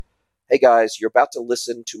Hey guys, you're about to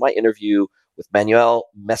listen to my interview with Manuel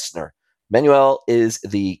Messner. Manuel is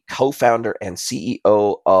the co-founder and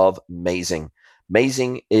CEO of MAZING.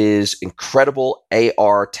 MAZING is incredible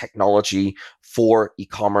AR technology for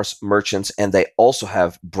e-commerce merchants, and they also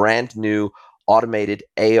have brand new automated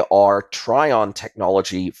AR try-on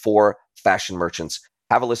technology for fashion merchants.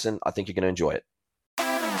 Have a listen. I think you're going to enjoy it.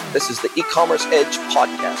 This is the E-commerce Edge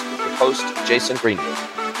podcast with your host, Jason Greenwood.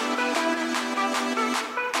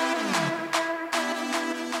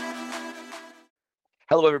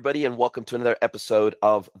 Hello, everybody, and welcome to another episode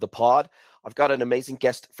of The Pod. I've got an amazing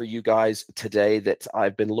guest for you guys today that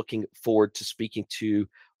I've been looking forward to speaking to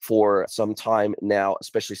for some time now,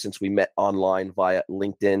 especially since we met online via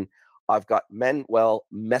LinkedIn. I've got Manuel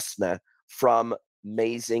Messner from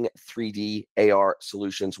MAZING 3D AR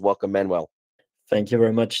Solutions. Welcome, Manuel. Thank you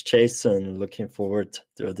very much, Jason. Looking forward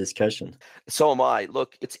to a discussion. So am I.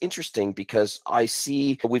 Look, it's interesting because I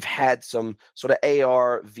see we've had some sort of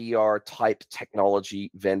AR, VR type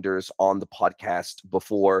technology vendors on the podcast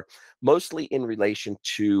before, mostly in relation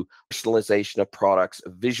to personalization of products,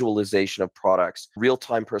 visualization of products,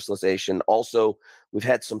 real-time personalization. Also, we've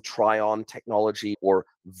had some try-on technology or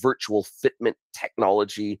virtual fitment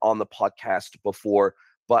technology on the podcast before.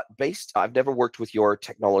 But I've never worked with your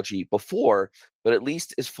technology before, but at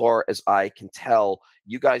least as far as I can tell,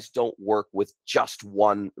 you guys don't work with just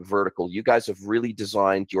one vertical. You guys have really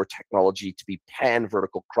designed your technology to be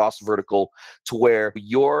pan-vertical, cross-vertical, to where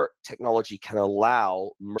your technology can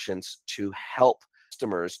allow merchants to help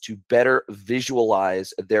customers to better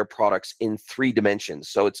visualize their products in 3 dimensions.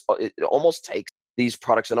 So it almost takes these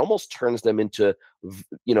products and almost turns them into,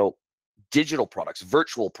 digital products,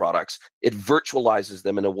 virtual products. It virtualizes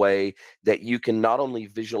them in a way that you can not only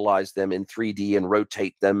visualize them in 3D and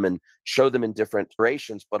rotate them and show them in different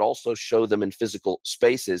iterations, but also show them in physical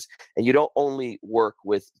spaces. And you don't only work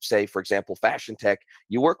with, say, for example, fashion tech,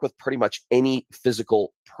 you work with pretty much any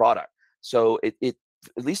physical product. So it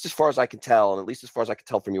at least as far as I can tell, and at least as far as I can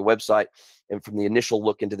tell from your website and from the initial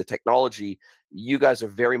look into the technology, you guys are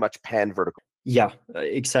very much pan-vertical. Yeah,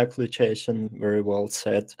 exactly, Jason. Very well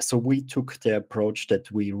said. So we took the approach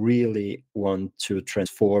that we really want to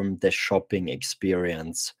transform the shopping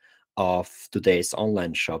experience of today's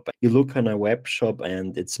online shop. You look on a web shop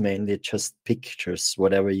and it's mainly just pictures,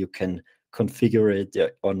 whatever you can configure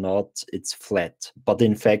it or not, it's flat. But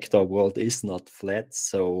in fact, our world is not flat.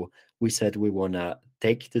 So we said we want to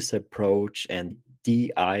take this approach and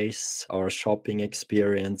de-ice our shopping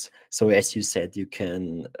experience. So as you said, you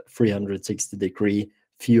can 360-degree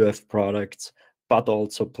view of products, but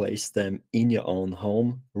also place them in your own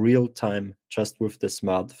home, real time, just with the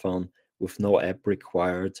smartphone, with no app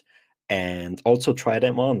required, and also try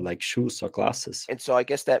them on like shoes or glasses. And so I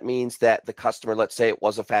guess that means that the customer, let's say it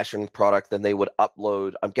was a fashion product, then they would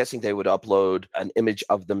upload, I'm guessing they would upload an image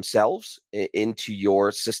of themselves into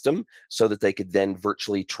your system so that they could then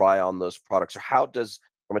virtually try on those products. Or how does,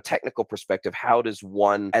 from a technical perspective, how does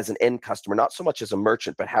one as an end customer, not so much as a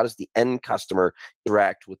merchant, but how does the end customer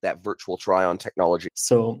interact with that virtual try-on technology?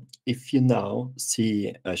 So if you now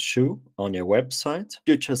see a shoe on your website,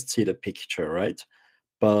 you just see the picture, right?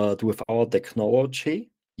 But with our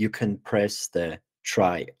technology, you can press the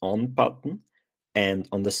try on button, and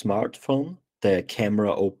on the smartphone, the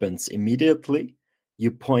camera opens immediately.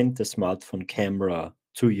 You point the smartphone camera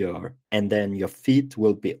to and then your feet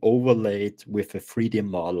will be overlaid with a 3D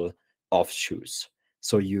model of shoes.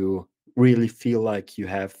 So you really feel like you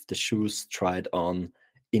have the shoes tried on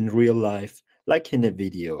in real life, like in a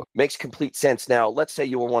video. Makes complete sense. Now, let's say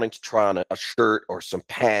you were wanting to try on a shirt or some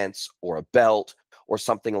pants or a belt or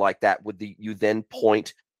something like that. Would you then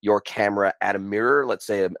point your camera at a mirror, let's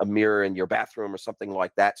say a mirror in your bathroom or something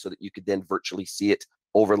like that, so that you could then virtually see it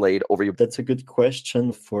overlaid over your... That's a good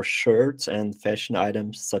question. For shirts and fashion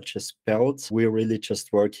items such as belts, we're really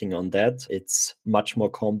just working on that. It's much more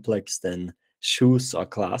complex than shoes or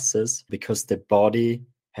glasses because the body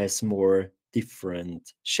has more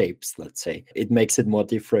different shapes, let's say. It makes it more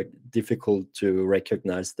difficult to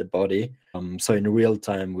recognize the body. So in real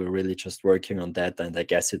time, we're really just working on that. And I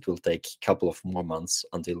guess it will take a couple of more months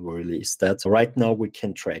until we release that. So right now we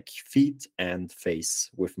can track feet and face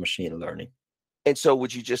with machine learning. And so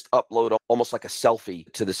would you just upload almost like a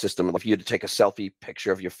selfie to the system if you had to take a selfie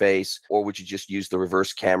picture of your face, or would you just use the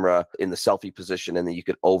reverse camera in the selfie position and then you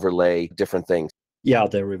could overlay different things? Yeah,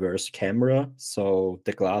 the reverse camera. So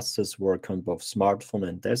the glasses work on both smartphone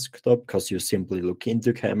and desktop because you simply look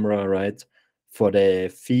into camera, right? For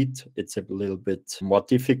the feet, it's a little bit more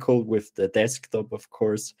difficult with the desktop, of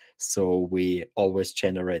course. So we always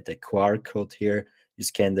generate a QR code here. you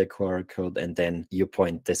scan the QR code, and then you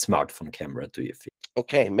point the smartphone camera to your feed.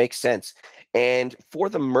 Okay, makes sense. And for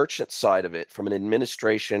the merchant side of it, from an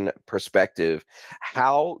administration perspective,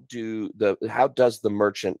 how does the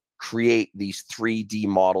merchant create these 3D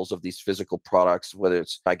models of these physical products, whether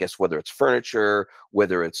it's furniture,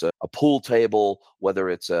 whether it's a pool table, whether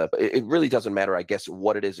it really doesn't matter, I guess,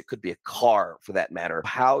 what it is. It could be a car for that matter.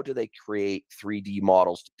 How do they create 3D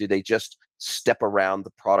models? Do they just step around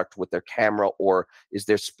the product with their camera, or is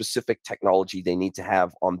there specific technology they need to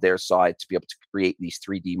have on their side to be able to create these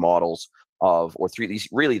 3D models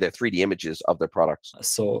they're 3D images of their products?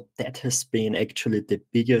 So that has been actually the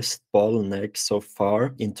biggest bottleneck so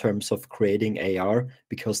far in terms of creating AR,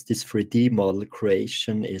 because this 3D model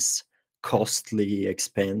creation is costly,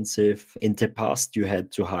 expensive. In the past, you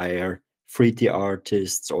had to hire 3D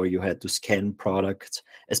artists, or you had to scan products,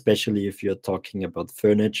 especially if you're talking about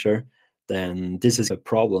furniture. Then this is a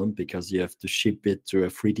problem because you have to ship it to a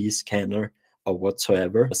 3D scanner or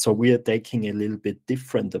whatsoever. So we are taking a little bit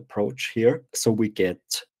different approach here. So we get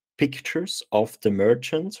pictures of the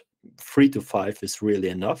merchant. 3 to 5 is really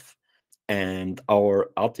enough. And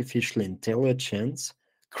our artificial intelligence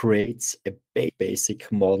creates a basic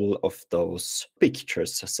model of those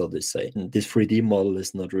pictures, so to say. And this 3D model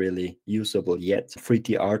is not really usable yet.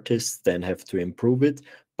 3D artists then have to improve it,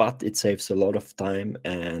 but it saves a lot of time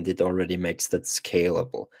and it already makes that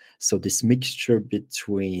scalable. So this mixture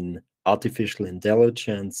between artificial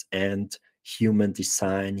intelligence and human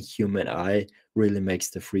design, human eye, really makes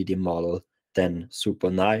the 3D model then super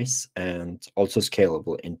nice and also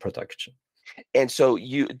scalable in production. And so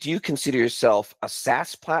do you consider yourself a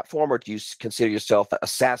SaaS platform, or do you consider yourself a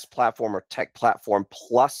SaaS platform or tech platform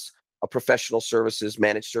plus a professional services,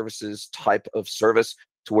 managed services type of service,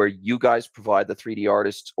 to where you guys provide the 3D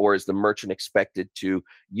artists, or is the merchant expected to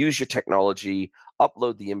use your technology,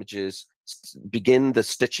 upload the images, begin the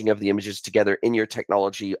stitching of the images together in your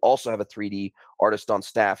technology, also have a 3D artist on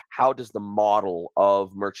staff? How does the model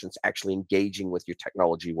of merchants actually engaging with your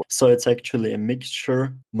technology work? So it's actually a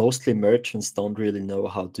mixture. Mostly merchants don't really know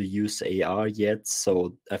how to use AR yet.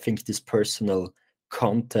 So I think this personal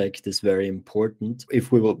contact is very important.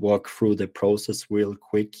 If we will walk through the process real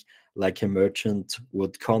quick, like a merchant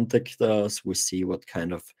would contact us, we see what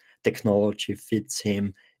kind of technology fits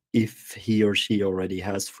him, if he or she already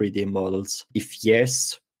has 3D models. If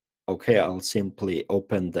yes, okay, I'll simply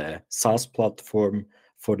open the SaaS platform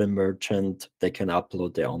for the merchant. They can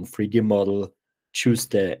upload their own 3D model, choose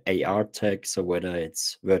the AR tag, so whether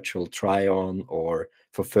it's virtual try-on or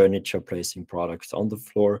for furniture, placing products on the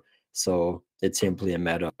floor. So it's simply a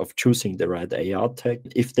matter of choosing the right AR tag.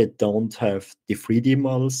 If they don't have the 3D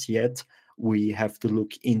models yet, we have to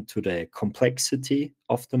look into the complexity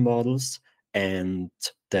of the models and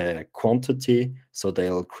the quantity, so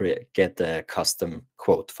they'll get a custom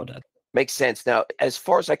quote for that. Makes sense. Now, as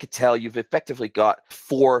far as I could tell, you've effectively got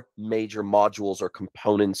 4 major modules or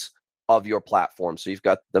components of your platform. So you've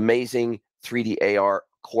got the amazing 3D AR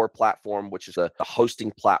core platform, which is a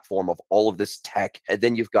hosting platform of all of this tech. And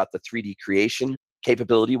then you've got the 3D creation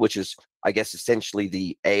capability, which is, I guess, essentially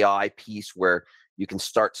the AI piece where you can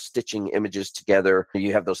start stitching images together.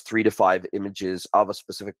 You have those 3 to 5 images of a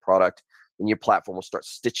specific product, and your platform will start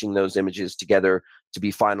stitching those images together to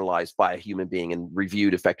be finalized by a human being and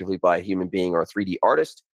reviewed effectively by a human being or a 3D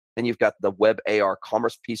artist. Then you've got the web AR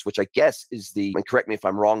commerce piece, which I guess is and correct me if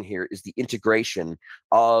I'm wrong here, is the integration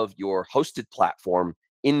of your hosted platform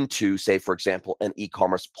into, say, for example, an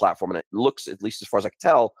e-commerce platform. And it looks, at least as far as I can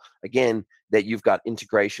tell, again, that you've got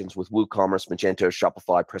integrations with WooCommerce, Magento,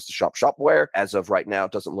 Shopify, PrestaShop, Shopware. As of right now,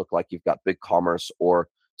 it doesn't look like you've got BigCommerce or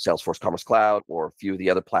Salesforce Commerce Cloud or a few of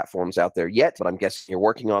the other platforms out there yet, but I'm guessing you're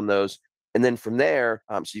working on those. And then from there,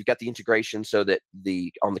 so you've got the integration so that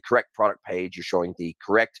on the correct product page, you're showing the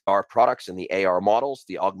correct AR products and the AR models,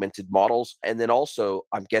 the augmented models. And then also,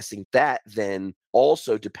 I'm guessing that then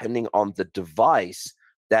also, depending on the device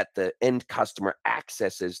that the end customer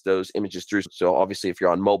accesses those images through. So obviously, if you're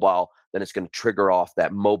on mobile, then it's going to trigger off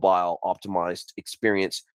that mobile optimized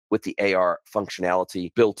experience with the AR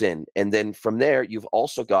functionality built in. And then from there, you've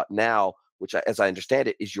also got now, which as I understand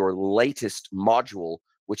it, is your latest module,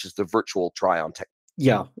 which is the virtual try-on tech.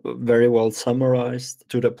 Yeah, very well summarized.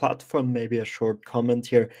 To the platform, maybe a short comment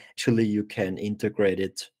here. Actually, you can integrate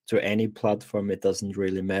it to any platform. It doesn't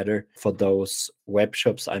really matter. For those web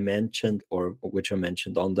shops I mentioned, or which I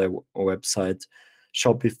mentioned on the website,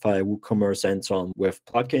 Shopify, WooCommerce, and so on, with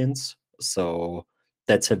plugins. So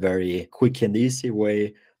that's a very quick and easy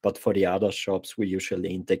way. But for the other shops, we usually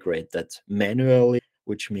integrate that manually,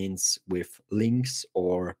 which means with links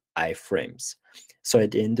or iframes. So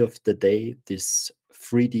at the end of the day, this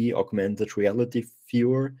 3D augmented reality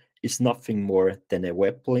viewer is nothing more than a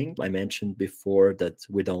web link. I mentioned before that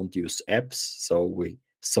we don't use apps, so we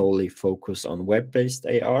solely focus on web-based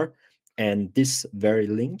AR. And this very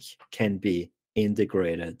link can be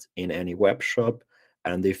integrated in any web shop.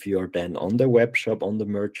 And if you're then on the web shop, on the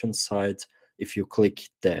merchant side, if you click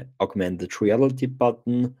the augmented reality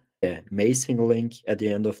button, the MAZING link at the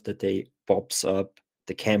end of the day pops up,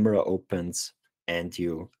 the camera opens, and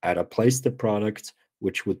you either place the product,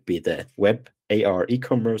 which would be the web AR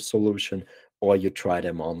e-commerce solution, or you try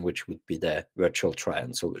them on, which would be the virtual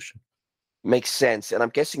try-on solution. Makes sense. And I'm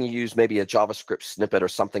guessing you use maybe a JavaScript snippet or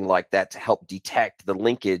something like that to help detect the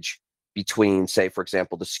linkage between, say, for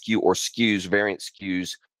example, the SKU or SKUs, variant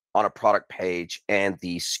SKUs on a product page and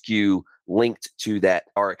the SKU linked to that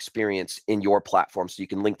our experience in your platform, so you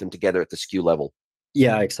can link them together at the SKU level.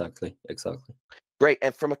 Yeah, exactly. Great.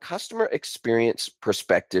 And from a customer experience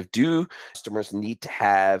perspective, do customers need to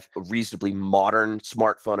have a reasonably modern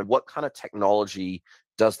smartphone? And what kind of technology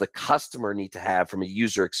does the customer need to have from a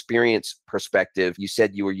user experience perspective? You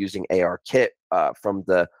said you were using ARKit from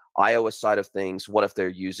the iOS side of things. What if they're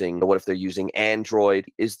using Android?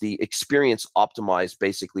 Is the experience optimized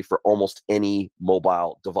basically for almost any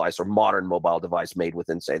mobile device or modern mobile device made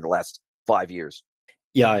within, say, the last 5 years?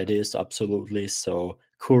 Yeah, it is absolutely. So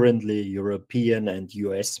currently, European and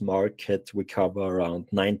US market, we cover around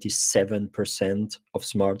 97% of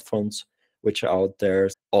smartphones which are out there,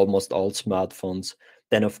 almost all smartphones.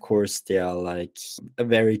 Then, of course, there are like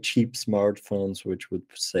very cheap smartphones, which would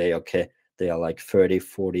say, okay, they are like 30,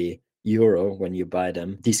 40 euro when you buy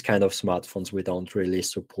them. These kind of smartphones we don't really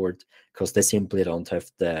support because they simply don't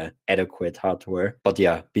have the adequate hardware. But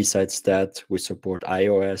yeah, besides that, we support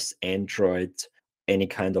iOS, Android, any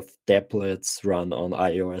kind of tablets run on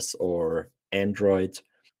iOS or Android.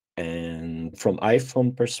 And from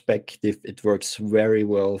iPhone perspective, it works very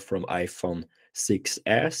well from iPhone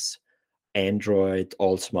 6S, Android,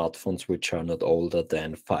 all smartphones which are not older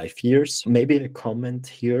than 5 years. Maybe a comment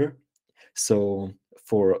here. So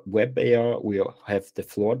for web AR, we have the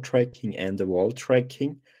floor tracking and the wall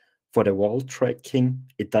tracking. For the wall tracking,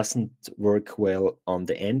 it doesn't work well on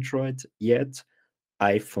the Android yet.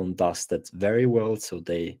 iPhone does that very well, so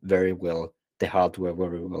the hardware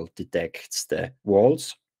very well detects the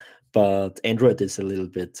walls, but Android is a little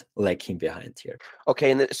bit lacking behind here.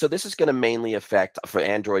 Okay, and so this is going to mainly affect, for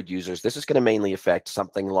Android users, this is going to mainly affect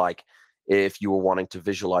something like if you were wanting to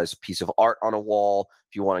visualize a piece of art on a wall,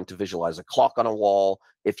 if you're wanting to visualize a clock on a wall,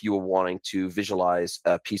 if you were wanting to visualize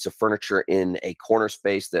a piece of furniture in a corner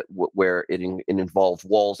space where it involved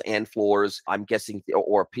walls and floors, I'm guessing,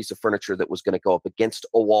 or a piece of furniture that was going to go up against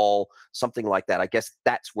a wall, something like that. I guess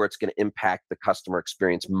that's where it's going to impact the customer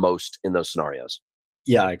experience most in those scenarios.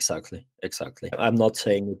 Yeah, exactly. I'm not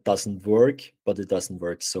saying it doesn't work, but it doesn't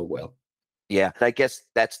work so well. Yeah, and I guess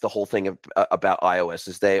that's the whole thing about iOS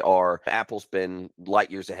is Apple's been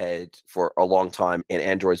light years ahead for a long time, and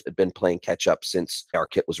Android's been playing catch up since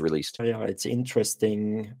ARKit was released. Yeah, it's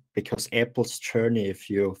interesting because Apple's journey, if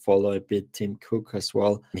you follow a bit Tim Cook as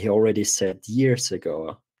well, he already said years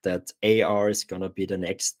ago that AR is going to be the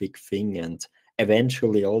next big thing and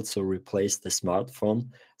eventually also replace the smartphone.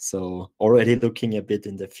 So already looking a bit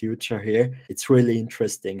in the future here, it's really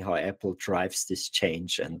interesting how Apple drives this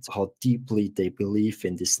change and how deeply they believe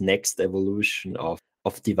in this next evolution of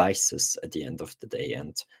devices at the end of the day.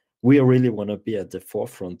 And we really want to be at the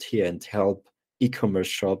forefront here and help e-commerce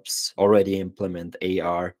shops already implement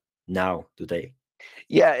AR now, today.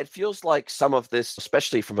 Yeah, it feels like some of this,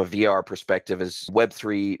 especially from a VR perspective, is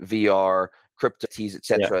Web3, VR, cryptos,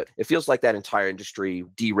 etc. It feels like that entire industry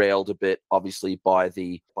derailed a bit, obviously, by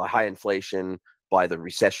high inflation, by the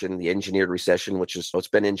recession, the engineered recession, it's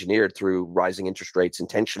been engineered through rising interest rates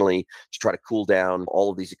intentionally to try to cool down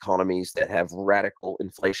all of these economies that have radical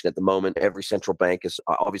inflation at the moment. Every central bank is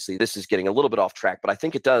obviously, this is getting a little bit off track, but I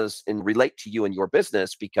think it does relate to you and your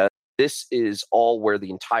business because this is all where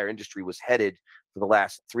the entire industry was headed for the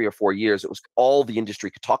last 3 or 4 years. It was all the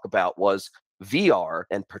industry could talk about was VR,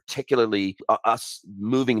 and particularly us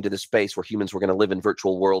moving into the space where humans were going to live in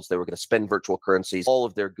virtual worlds. They were going to spend virtual currencies. All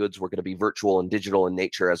of their goods were going to be virtual and digital in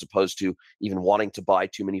nature, as opposed to even wanting to buy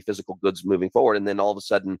too many physical goods moving forward. And then all of a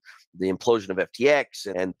sudden, the implosion of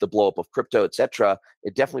FTX and the blow up of crypto, etc.,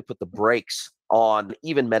 it definitely put the brakes on.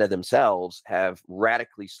 Even Meta themselves have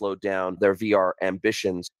radically slowed down their VR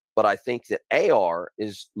ambitions. But I think that AR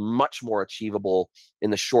is much more achievable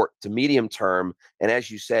in the short to medium term. And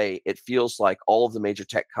as you say, it feels like all of the major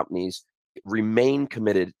tech companies remain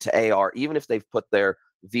committed to AR, even if they've put their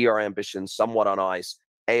VR ambitions somewhat on ice.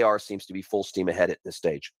 AR seems to be full steam ahead at this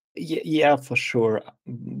stage. Yeah, for sure.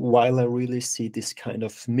 While I really see this kind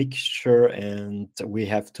of mixture, and we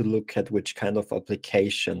have to look at which kind of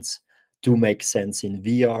applications do make sense in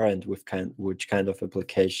VR and which kind of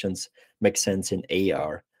applications make sense in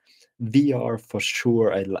AR. VR for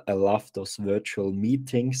sure. I love those virtual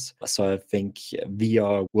meetings. So I think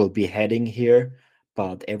VR will be heading here,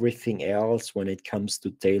 but everything else when it comes to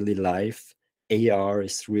daily life, AR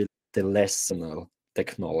is really the less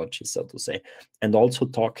technology, so to say. And also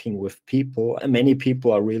talking with people, and many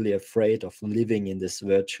people are really afraid of living in this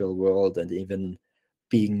virtual world and even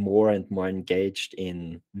being more and more engaged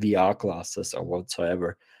in VR classes or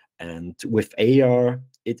whatsoever. And with AR,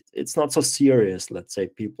 it's not so serious. Let's say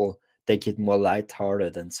people take it more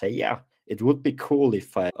lighthearted and say, yeah, it would be cool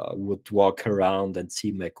if I would walk around and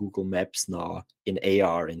see my Google Maps now in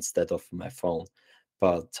AR instead of my phone.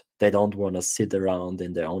 But they don't want to sit around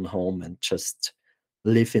in their own home and just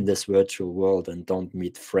live in this virtual world and don't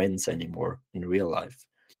meet friends anymore in real life.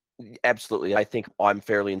 Absolutely. I think I'm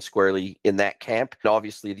fairly and squarely in that camp. And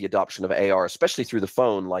obviously, the adoption of AR, especially through the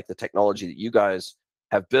phone, like the technology that you guys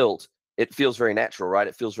have built, it feels very natural, right?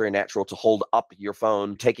 It feels very natural to hold up your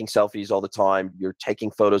phone, taking selfies all the time. You're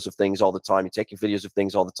taking photos of things all the time. You're taking videos of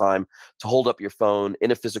things all the time. To hold up your phone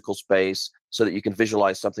in a physical space so that you can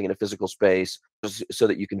visualize something in a physical space, so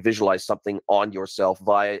that you can visualize something on yourself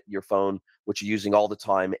via your phone, which you're using all the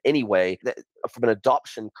time anyway. From an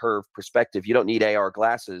adoption curve perspective, you don't need AR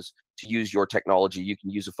glasses to use your technology. You can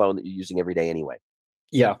use a phone that you're using every day anyway.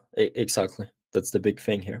 Yeah, exactly. That's the big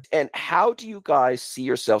thing here. And how do you guys see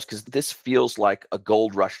yourselves? Because this feels like a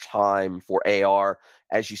gold rush time for AR.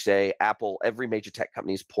 As you say, Apple, every major tech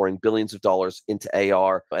company is pouring billions of dollars into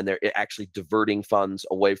AR, and they're actually diverting funds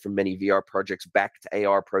away from many VR projects back to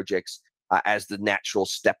AR projects as the natural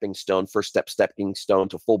stepping stone, stepping stone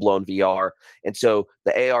to full blown VR. And so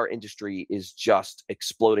the AR industry is just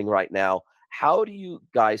exploding right now. How do you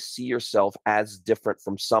guys see yourself as different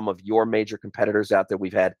from some of your major competitors out there?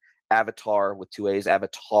 We've had Avatar with two A's,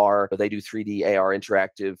 Avatar. They do 3D AR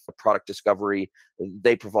interactive product discovery.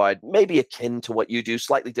 They provide maybe akin to what you do,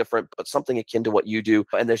 slightly different, but something akin to what you do.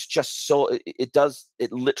 And there's just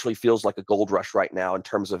it literally feels like a gold rush right now in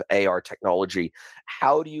terms of AR technology.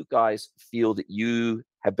 How do you guys feel that you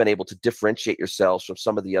have been able to differentiate yourselves from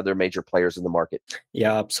some of the other major players in the market?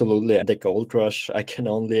 Yeah, absolutely. The gold rush, I can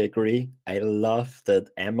only agree. I love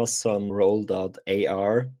that Amazon rolled out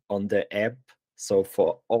AR on the app. So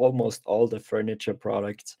for almost all the furniture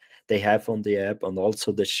products they have on the app and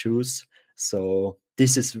also the shoes. So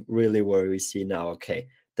this is really where we see now, okay,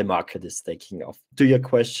 the market is taking off. To your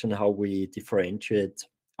question, how we differentiate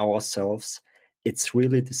ourselves, it's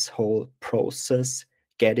really this whole process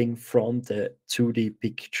getting from the 2D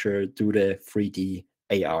picture to the 3D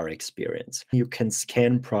AR experience. You can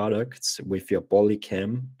scan products with your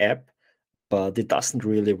Polycam app, but it doesn't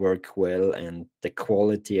really work well, and the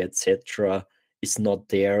quality, etc., is not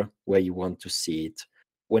there where you want to see it.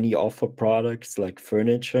 When you offer products like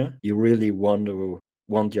furniture, you really want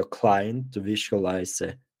your client to visualize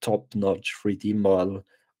a top-notch 3D model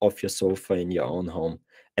of your sofa in your own home,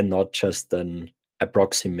 and not just an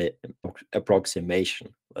approximation,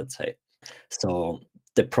 let's say. So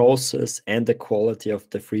the process and the quality of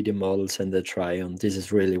the 3D models and the try-on, this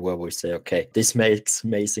is really where we say, okay, this makes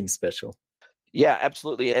Mazing special. Yeah,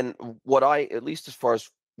 absolutely. And at least as far as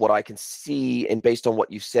what I can see, and based on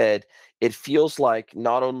what you said, it feels like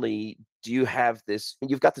not only do you have this,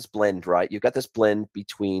 you've got this blend, right? You've got this blend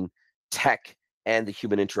between tech and the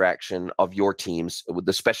human interaction of your teams with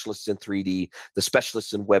the specialists in 3D, the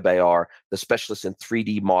specialists in web AR, the specialists in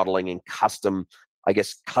 3D modeling and custom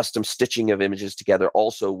stitching of images together,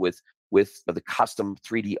 also with the custom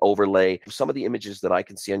 3D overlay. Some of the images that I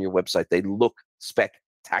can see on your website, they look spectacular.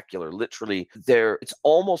 Literally, it's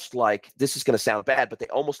almost like, this is going to sound bad, but they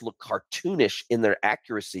almost look cartoonish in their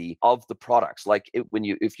accuracy of the products. Like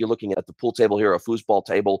if you're looking at the pool table here, a foosball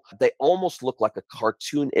table, they almost look like a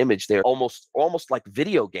cartoon image. They're almost like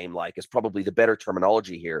video game like is probably the better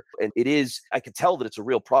terminology here. And it is, I can tell that it's a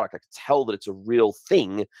real product. I can tell that it's a real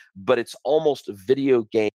thing, but it's almost a video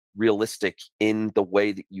game realistic in the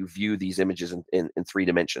way that you view these images in 3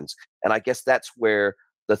 dimensions. And I guess that's where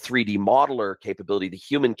the 3D modeler capability, the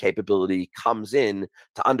human capability, comes in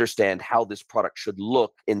to understand how this product should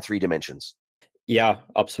look in 3 dimensions. Yeah,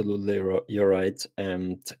 absolutely. You're right.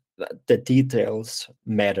 And the details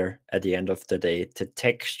matter at the end of the day. The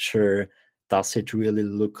texture, does it really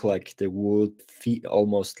look like the wood, feel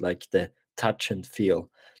almost like the touch and feel?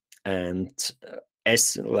 And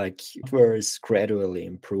as like hardware is gradually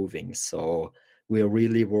improving, so we're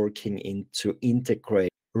really working into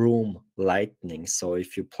integrate room lighting. So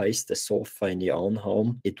if you place the sofa in your own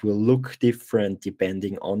home, it will look different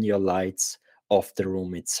depending on your lights of the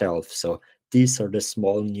room itself. So these are the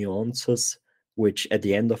small nuances which at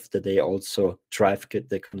the end of the day also drive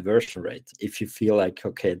the conversion rate. If you feel like,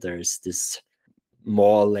 okay, there is this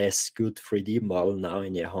more or less good 3D model now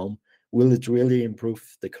in your home, will it really improve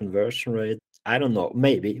the conversion rate? I don't know.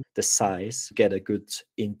 Maybe the size, get a good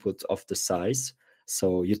input of the size.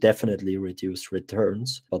 So you definitely reduce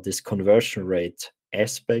returns. But this conversion rate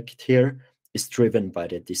aspect here is driven by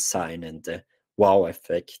the design and the wow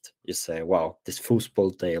effect. You say, wow, this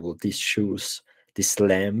foosball table, these shoes, this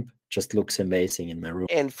lamp just looks amazing in my room.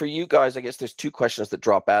 And for you guys, I guess there's two questions that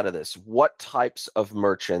drop out of this. What types of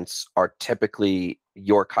merchants are typically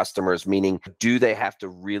your customers? Meaning, do they have to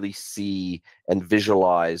really see and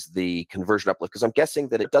visualize the conversion uplift? Because I'm guessing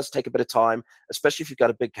that it does take a bit of time, especially if you've got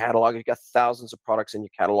a big catalog, you've got thousands of products in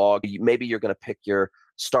your catalog. Maybe you're going to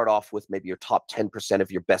start off with maybe your top 10%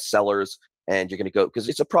 of your best sellers, and you're going to go, because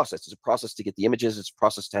it's a process. It's a process to get the images. It's a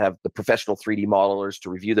process to have the professional 3D modelers to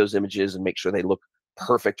review those images and make sure they look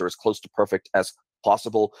perfect or as close to perfect as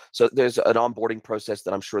possible. So there's an onboarding process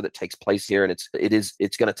that I'm sure that takes place here, and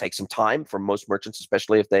it's going to take some time for most merchants,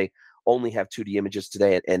 especially if they only have 2D images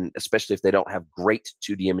today, and especially if they don't have great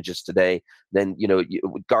 2D images today. Then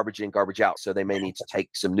garbage in, garbage out. So they may need to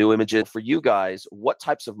take some new images. For you guys, what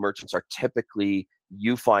types of merchants are typically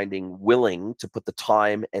you finding willing to put the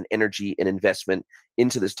time and energy and investment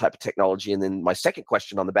into this type of technology? And then my second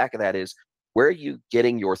question on the back of that is, where are you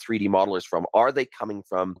getting your 3D modelers from? Are they coming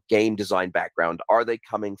from game design background? Are they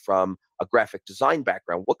coming from a graphic design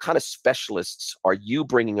background? What kind of specialists are you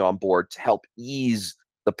bringing on board to help ease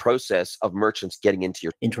the process of merchants getting into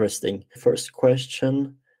your? Interesting. First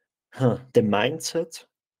question. The mindset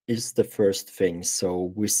is the first thing.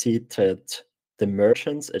 So we see that the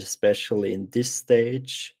merchants, especially in this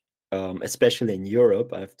stage, especially in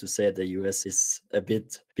Europe, I have to say the US is a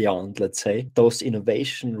bit beyond, let's say, those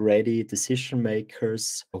innovation-ready decision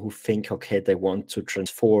makers who think, okay, they want to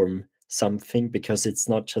transform something because it's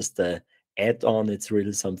not just a add-on, it's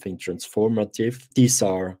really something transformative. These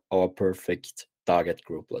are our perfect target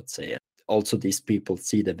group, let's say. Also, these people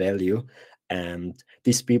see the value, and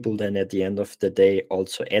these people then at the end of the day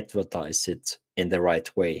also advertise it in the right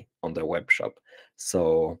way on their web shop.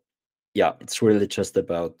 So yeah, it's really just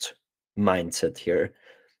about mindset here.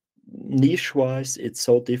 Niche wise, it's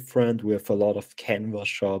so different. We have a lot of canvas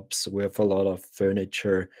shops, we have a lot of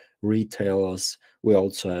furniture retailers. We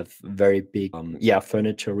also have very big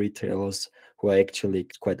furniture retailers who are actually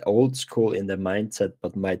quite old school in their mindset,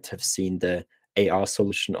 but might have seen the AR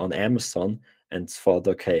solution on Amazon and thought,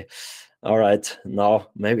 okay, all right, now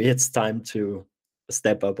maybe it's time to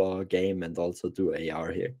step up our game and also do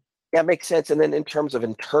AR here. Yeah, makes sense. And then in terms of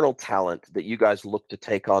internal talent that you guys look to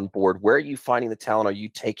take on board, where are you finding the talent? Are you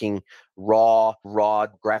taking raw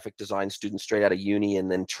graphic design students straight out of uni and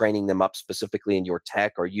then training them up specifically in your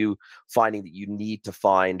tech? Are you finding that you need to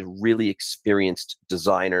find really experienced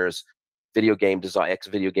designers, ex-video game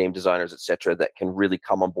designers, etc., that can really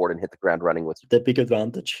come on board and hit the ground running with you? The big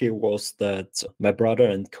advantage here was that my brother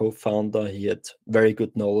and co-founder, he had very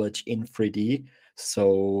good knowledge in 3D.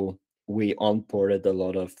 So we onboarded a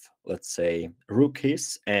lot of, let's say,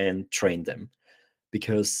 rookies and trained them,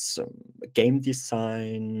 because game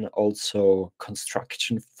design, also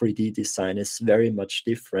construction 3D design is very much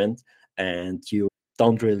different, and you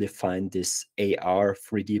don't really find this AR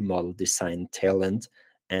 3D model design talent,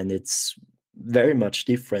 and it's very much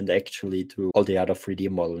different actually to all the other 3D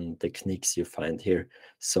modeling techniques you find here.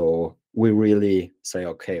 So we really say,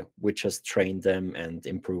 okay, we just train them and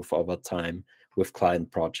improve over time with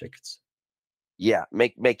client projects. Yeah,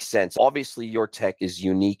 makes sense. Obviously, your tech is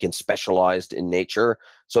unique and specialized in nature,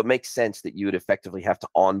 so it makes sense that you would effectively have to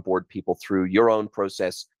onboard people through your own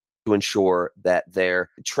process to ensure that they're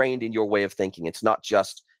trained in your way of thinking. It's not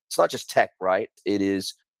just tech, right? It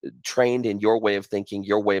is trained in your way of thinking,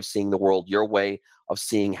 your way of seeing the world, your way of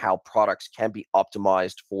seeing how products can be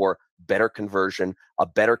optimized for better conversion, a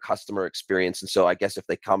better customer experience. And so I guess if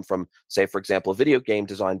they come from, say, for example, a video game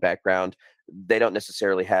design background, they don't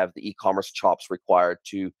necessarily have the e-commerce chops required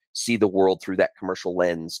to see the world through that commercial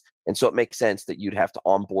lens. And so it makes sense that you'd have to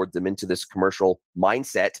onboard them into this commercial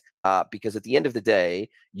mindset, because at the end of the day,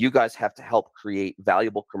 you guys have to help create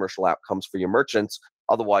valuable commercial outcomes for your merchants.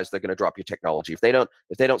 Otherwise, they're going to drop your technology. If they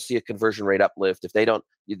don't see a conversion rate uplift, they're going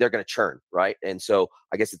to churn, right? And so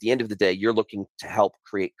I guess at the end of the day, you're looking to help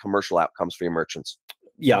create commercial outcomes for your merchants.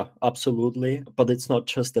 Yeah, absolutely. But it's not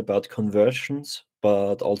just about conversions,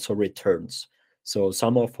 but also returns. So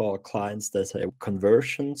some of our clients, that say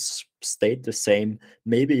conversions stayed the same,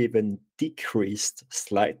 maybe even decreased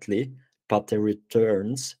slightly, but the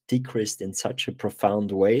returns decreased in such a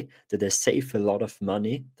profound way that they save a lot of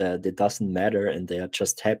money, that it doesn't matter, and they are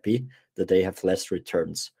just happy that they have less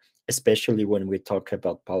returns, especially when we talk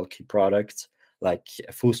about bulky products like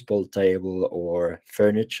a foosball table or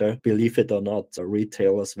furniture. Believe it or not,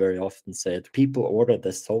 retailers very often said people ordered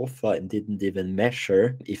a sofa and didn't even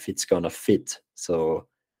measure if it's gonna fit. So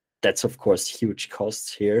that's of course huge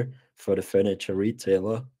costs here for the furniture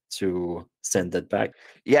retailer to send it back.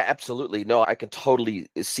 Yeah, absolutely. No, I can totally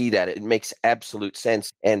see that. It makes absolute sense.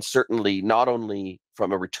 And certainly not only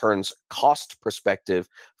from a returns cost perspective,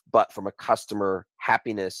 but from a customer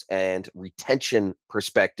happiness and retention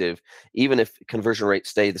perspective, even if conversion rates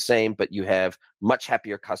stay the same, but you have much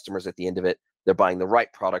happier customers at the end of it, they're buying the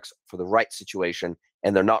right products for the right situation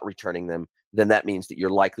and they're not returning them, then that means that you're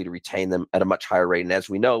likely to retain them at a much higher rate. And as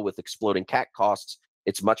we know, with exploding CAC costs,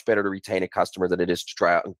 it's much better to retain a customer than it is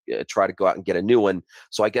to try to go out and get a new one.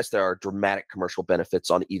 So I guess there are dramatic commercial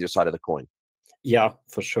benefits on either side of the coin. Yeah,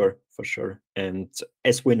 for sure, for sure. And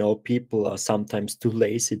as we know, people are sometimes too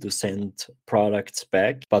lazy to send products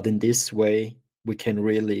back. But in this way, we can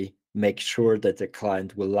really make sure that the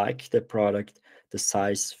client will like the product, the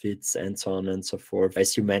size fits, and so on and so forth.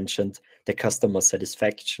 As you mentioned, the customer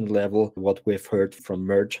satisfaction level, what we've heard from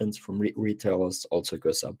merchants, from retailers, also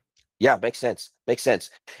goes up. Yeah, makes sense. Makes sense.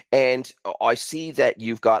 And I see that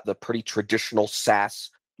you've got the pretty traditional SaaS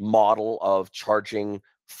model of charging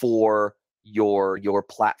for your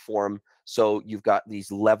platform. So you've got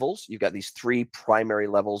these levels, you've got these three primary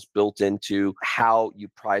levels built into how you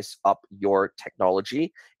price up your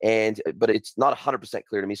technology. And but it's not 100%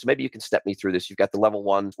 clear to me. So maybe you can step me through this. You've got the level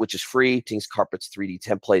one, which is free, Things, Carpets, 3D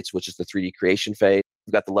templates, which is the 3D creation phase.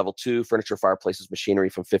 We've got the level two, furniture, fireplaces, machinery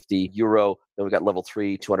from €50. Then we've got level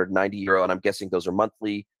three, €290. And I'm guessing those are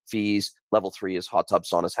monthly fees. Level three is hot tubs,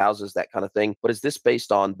 saunas, houses, that kind of thing. But is this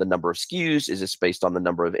based on the number of SKUs? Is this based on the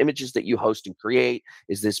number of images that you host and create?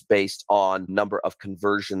 Is this based on number of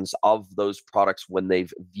conversions of those products when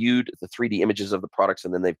they've viewed the 3D images of the products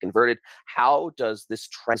and then they've converted? How does this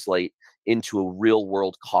translate into a real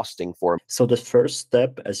world costing for them? So the first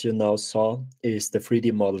step, as you now saw, is the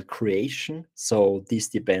 3D model creation. So this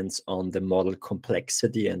depends on the model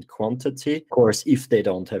complexity and quantity. Of course, if they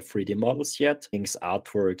don't have 3D models yet, things,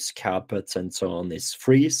 artworks, carpets, and so on is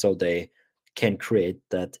free. So they can create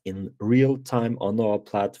that in real time on our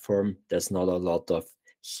platform. There's not a lot of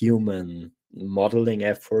human modeling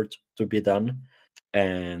effort to be done.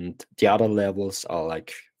 And the other levels are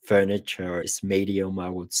like furniture is medium, I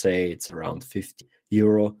would say. It's around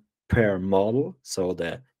 €50 per model. So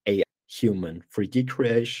the AI human 3D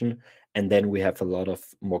creation. And then we have a lot of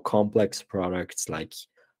more complex products like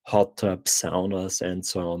hot tubs, saunas, and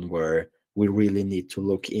so on, where we really need to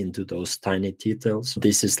look into those tiny details.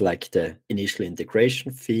 This is like the initial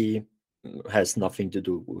integration fee, has nothing to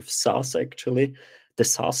do with SaaS actually. The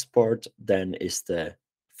SaaS part then is the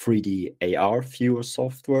 3D AR viewer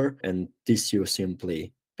software, and this you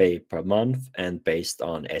simply pay per month and based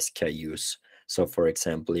on SKUs. So for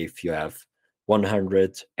example, if you have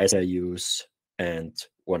 100 SKUs and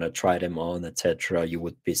want to try them on, etc., you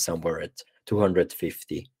would be somewhere at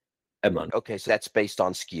 250 a month. Okay, so that's based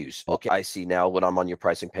on SKUs. Okay, I see now when I'm on your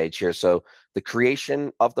pricing page here. So the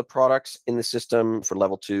creation of the products in the system for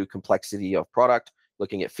level two, complexity of product,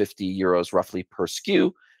 looking at €50 roughly per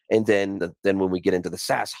SKU. And then when we get into the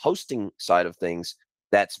SaaS hosting side of things,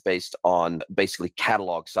 that's based on basically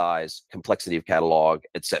catalog size, complexity of catalog,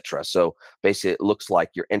 etc. So basically, it looks like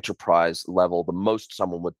your enterprise level, the most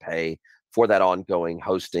someone would pay for that ongoing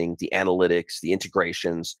hosting, the analytics, the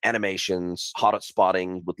integrations, animations, hot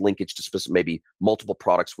spotting with linkage to specific, maybe multiple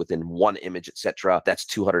products within one image, etc. That's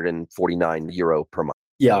 €249 per month.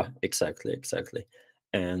 Yeah, exactly.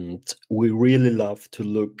 And we really love to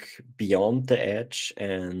look beyond the edge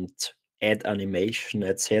and add animation,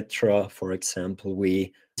 etc. For example,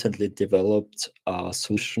 we recently developed a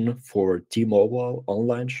solution for T-Mobile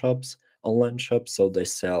online shops. So they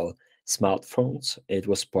sell smartphones. It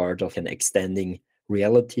was part of an extending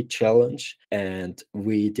reality challenge, and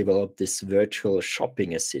we developed this virtual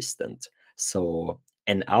shopping assistant. So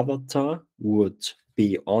an avatar would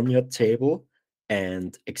be on your table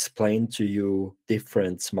and explain to you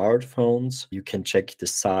different smartphones. You can check the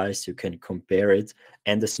size, you can compare it,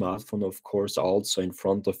 and the smartphone, of course, also in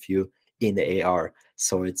front of you in AR.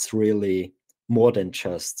 So it's really more than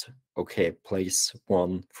just, okay, place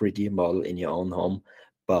one 3D model in your own home,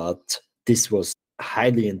 but this was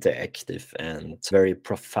highly interactive and very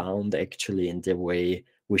profound actually in the way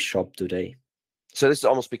we shop today. So this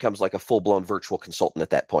almost becomes like a full-blown virtual consultant at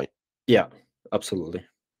that point. Yeah, absolutely.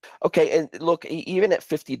 Okay, and look, even at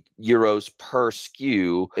 50 euros per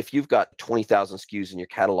SKU, if you've got 20,000 SKUs in your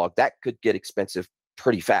catalog, that could get expensive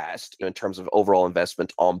pretty fast, in terms of overall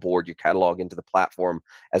investment on board your catalog into the platform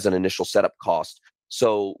as an initial setup cost.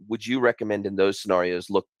 So would you recommend in those scenarios,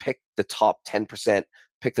 look, pick the top 10%,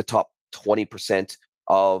 pick the top 20%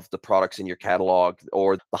 of the products in your catalog,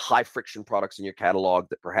 or the high friction products in your catalog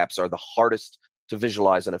that perhaps are the hardest to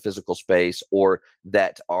visualize in a physical space, or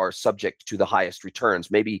that are subject to the highest returns?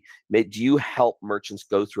 Maybe do you help merchants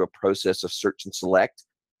go through a process of search and select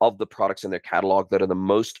of the products in their catalog that are the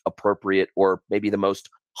most appropriate, or maybe the most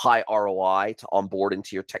high ROI to onboard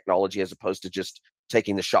into your technology, as opposed to just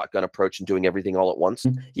taking the shotgun approach and doing everything all at once?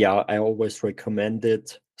 Yeah, I always recommend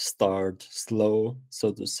it. Start slow,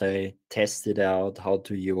 so to say, test it out. How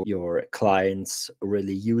do your clients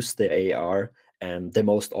really use the AR? And the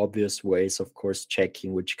most obvious way is, of course,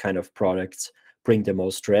 checking which kind of products bring the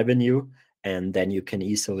most revenue. And then you can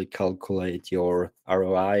easily calculate your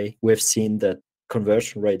ROI. We've seen that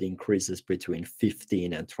conversion rate increases between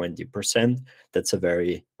 15 and 20%. That's a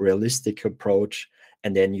very realistic approach.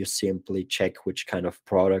 And then you simply check which kind of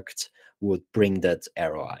products would bring that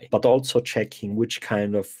ROI, but also checking which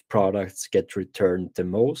kind of products get returned the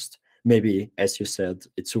most. Maybe, as you said,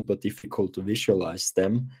 it's super difficult to visualize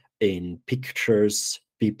them in pictures.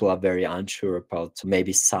 People are very unsure about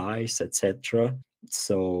maybe size, etc.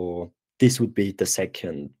 So this would be the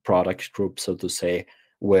second product group, so to say,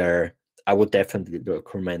 where I would definitely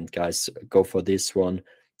recommend guys go for this one.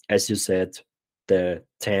 As you said, the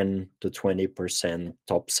 10 to 20%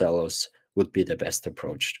 top sellers would be the best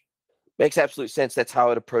approach. Makes absolute sense. That's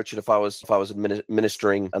how I'd approach it if I was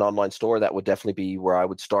administering an online store. That would definitely be where I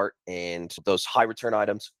would start. And those high return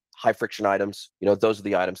items, high friction items, those are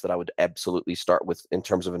the items that I would absolutely start with in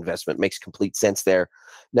terms of investment. Makes complete sense there.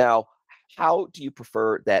 Now, how do you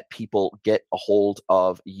prefer that people get a hold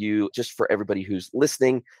of you? Just for everybody who's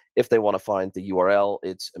listening, if they want to find the URL,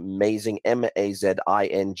 it's Mazing,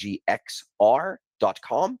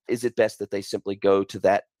 MAZINGXR.com. Is it best that they simply go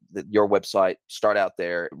to your website, start out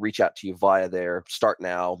there, reach out to you via there, start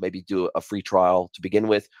now, maybe do a free trial to begin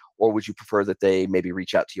with? Or would you prefer that they maybe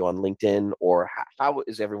reach out to you on LinkedIn? Or how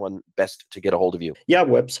is everyone best to get a hold of you? Yeah,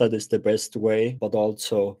 website is the best way, but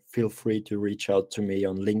also feel free to reach out to me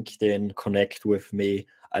on LinkedIn, connect with me.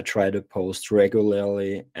 I try to post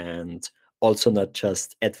regularly, and also not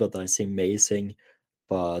just advertising Mazing,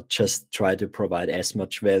 but just try to provide as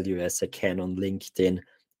much value as I can on LinkedIn,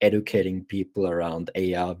 educating people around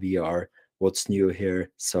AR, VR, what's new here.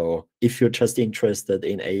 So if you're just interested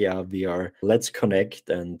in AR, VR, let's connect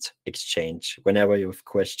and exchange. Whenever you have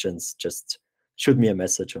questions, just shoot me a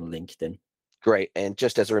message on LinkedIn. Great. And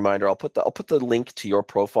just as a reminder, I'll put the link to your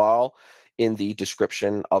profile in the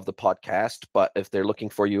description of the podcast. But if they're looking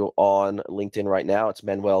for you on LinkedIn right now, it's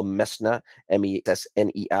Manuel Messner,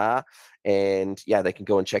 Messner. And yeah, they can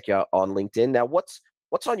go and check you out on LinkedIn. Now, what's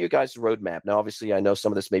on your guys' roadmap? Now, obviously, I know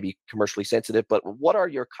some of this may be commercially sensitive, but what are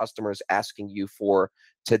your customers asking you for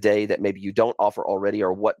today that maybe you don't offer already,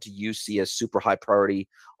 or what do you see as super high priority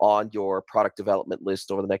on your product development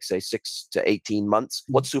list over the next, say, 6 to 18 months?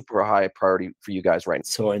 What's super high priority for you guys right now?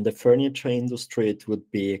 So in the furniture industry, it would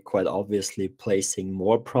be quite obviously placing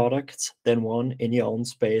more products than one in your own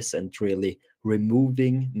space, and really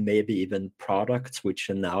removing maybe even products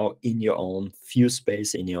which are now in your own few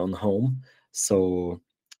space in your own home. So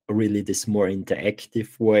really this more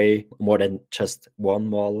interactive way, more than just one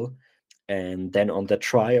model. And then on the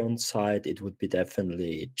try-on side, it would be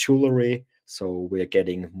definitely jewelry. So we're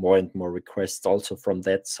getting more and more requests also from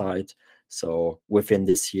that side. So within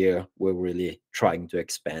this year, we're really trying to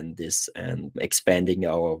expand this and expanding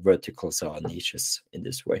our verticals, our niches in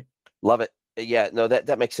this way. Love it. Yeah, no,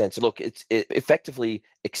 that makes sense. Look, it's effectively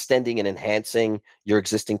extending and enhancing your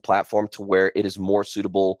existing platform to where it is more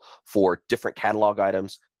suitable for different catalog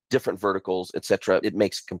items, different verticals, etc. It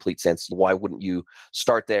makes complete sense. Why wouldn't you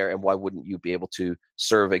start there, and why wouldn't you be able to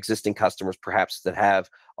serve existing customers perhaps that have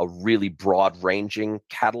a really broad ranging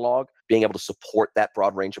catalog? Being able to support that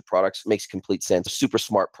broad range of products makes complete sense. Super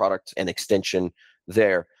smart product and extension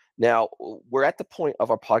there. Now, we're at the point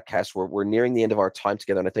of our podcast where we're nearing the end of our time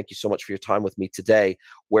together, and I thank you so much for your time with me today,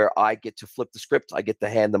 where I get to flip the script. I get to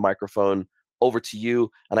hand the microphone over to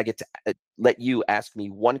you, and I get to let you ask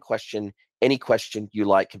me one question. Any question you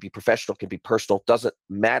like, can be professional, can be personal, doesn't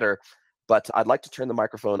matter. But I'd like to turn the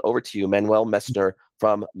microphone over to you, Manuel Messner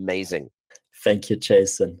from Mazing. Thank you,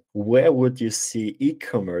 Jason. Where would you see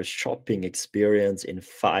e-commerce shopping experience in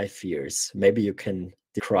 5 years? Maybe you can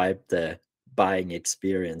describe the buying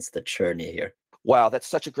experience, the journey here. Wow, that's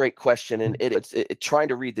such a great question. And trying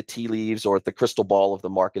to read the tea leaves or the crystal ball of the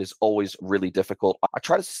market is always really difficult. I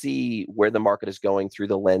try to see where the market is going through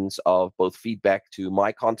the lens of both feedback to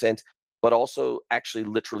my content, but also actually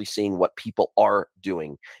literally seeing what people are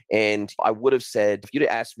doing. And I would have said, if you'd have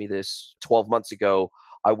asked me this 12 months ago,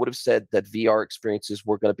 I would have said that VR experiences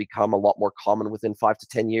were going to become a lot more common within 5 to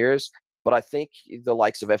 10 years. But I think the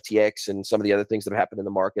likes of FTX and some of the other things that have happened in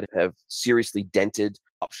the market have seriously dented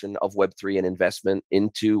option of Web3 and investment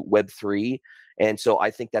into Web3. And so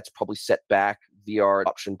I think that's probably set back VR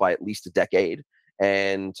adoption by at least a decade.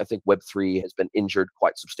 And I think Web3 has been injured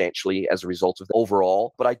quite substantially as a result of the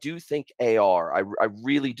overall. But I do think AR, I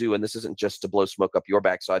really do, and this isn't just to blow smoke up your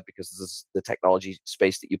backside because this is the technology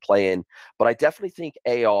space that you play in, but I definitely think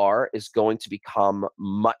AR is going to become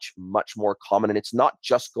much, much more common. And it's not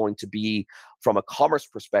just going to be from a commerce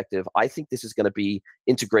perspective. I think this is going to be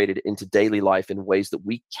integrated into daily life in ways that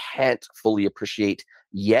we can't fully appreciate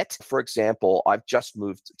yet. For example, I've just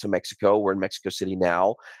moved to Mexico. We're in Mexico City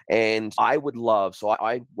now. And I would love, so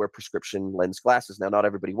I wear prescription lens glasses. Now, not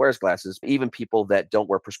everybody wears glasses. Even people that don't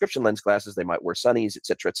wear prescription lens glasses, they might wear sunnies, et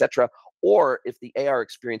cetera, et cetera. Or if the AR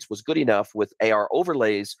experience was good enough with AR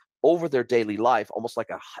overlays over their daily life, almost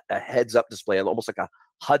like a heads-up display, almost like a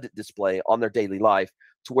HUD display on their daily life,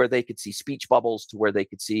 to where they could see speech bubbles, to where they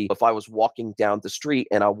could see if I was walking down the street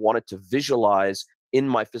and I wanted to visualize in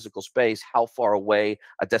my physical space how far away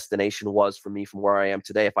a destination was from me from where I am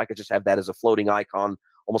today. If I could just have that as a floating icon,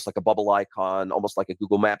 almost like a bubble icon, almost like a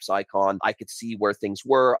Google Maps icon, I could see where things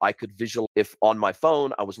were. I could visualize if on my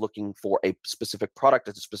phone I was looking for a specific product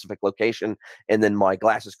at a specific location, and then my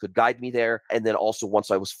glasses could guide me there. And then also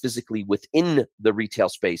once I was physically within the retail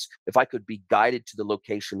space, if I could be guided to the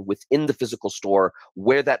location within the physical store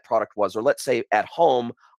where that product was, or let's say at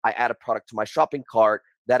home, I add a product to my shopping cart,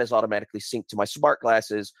 that is automatically synced to my smart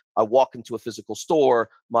glasses. I walk into a physical store,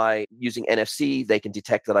 using NFC, they can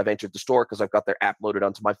detect that I've entered the store because I've got their app loaded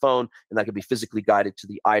onto my phone, and I can be physically guided to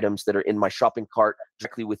the items that are in my shopping cart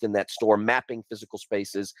directly within that store, mapping physical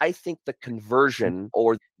spaces. I think the conversion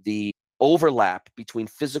or the overlap between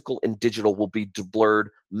physical and digital will be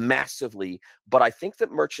blurred massively. But I think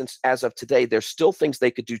that merchants, as of today, there's still things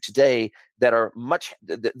they could do today that are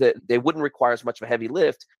they wouldn't require as much of a heavy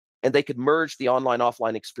lift, and they could merge the online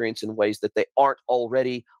offline experience in ways that they aren't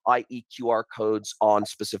already, i.e. QR codes on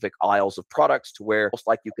specific aisles of products, to where almost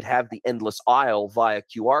like you could have the endless aisle via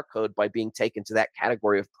QR code by being taken to that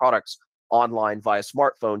category of products online via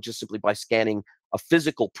smartphone, just simply by scanning a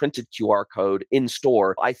physical printed QR code in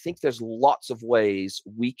store. I think there's lots of ways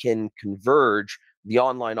we can converge the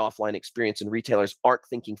online offline experience, and retailers aren't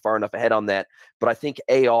thinking far enough ahead on that. But I think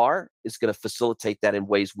AR is going to facilitate that in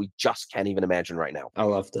ways we just can't even imagine right now. I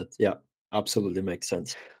love that. Yeah, absolutely makes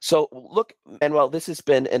sense. So look, Manuel, this has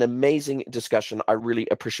been an amazing discussion. I really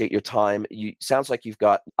appreciate your time. Sounds like you've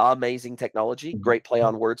got amazing technology. Great play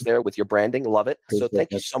on words there with your branding. Love it. So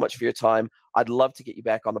thank you so much for your time. I'd love to get you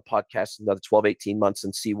back on the podcast in another 12, 18 months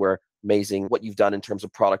and see what you've done in terms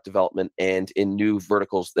of product development and in new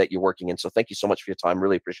verticals that you're working in. So thank you so much for your time.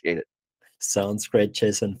 Really appreciate it. Sounds great,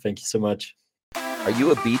 Jason. Thank you so much. Are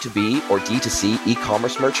you a B2B or D2C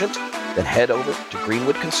e-commerce merchant? Then head over to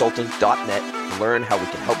greenwoodconsulting.net to learn how we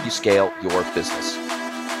can help you scale your business.